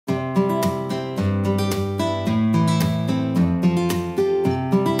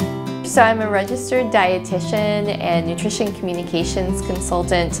So I'm a registered dietitian and nutrition communications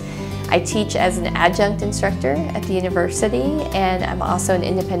consultant. I teach as an adjunct instructor at the university, and I'm also an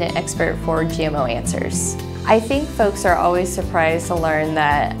independent expert for GMO answers. I think folks are always surprised to learn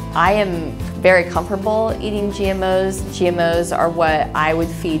that I am very comfortable eating GMOs. GMOs are what I would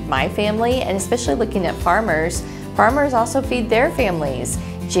feed my family, and especially looking at farmers, farmers also feed their families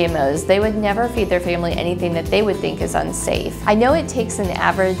GMOs. They would never feed their family anything that they would think is unsafe. I know it takes an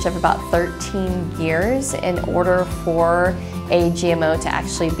average of about 13 years in order for a GMO to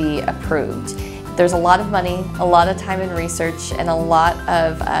actually be approved. There's a lot of money, a lot of time and research, and a lot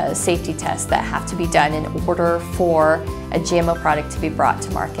of safety tests that have to be done in order for a GMO product to be brought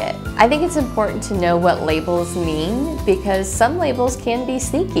to market. I think it's important to know what labels mean, because some labels can be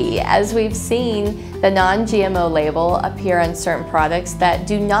sneaky, as we've seen the non-GMO label appear on certain products that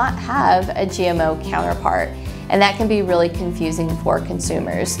do not have a GMO counterpart. And that can be really confusing for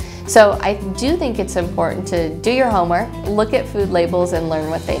consumers. So I do think it's important to do your homework, look at food labels, and learn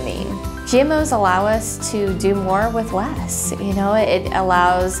what they mean. GMOs allow us to do more with less. You know, it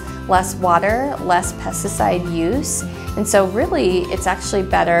allows less water, less pesticide use. And so really, it's actually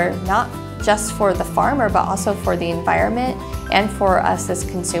better, not just for the farmer, but also for the environment and for us as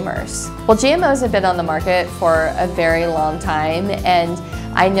consumers. Well, GMOs have been on the market for a very long time, and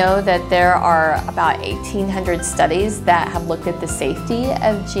I know that there are about 1,800 studies that have looked at the safety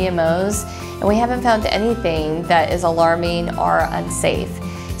of GMOs, and we haven't found anything that is alarming or unsafe.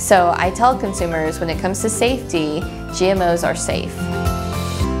 So I tell consumers, when it comes to safety, GMOs are safe.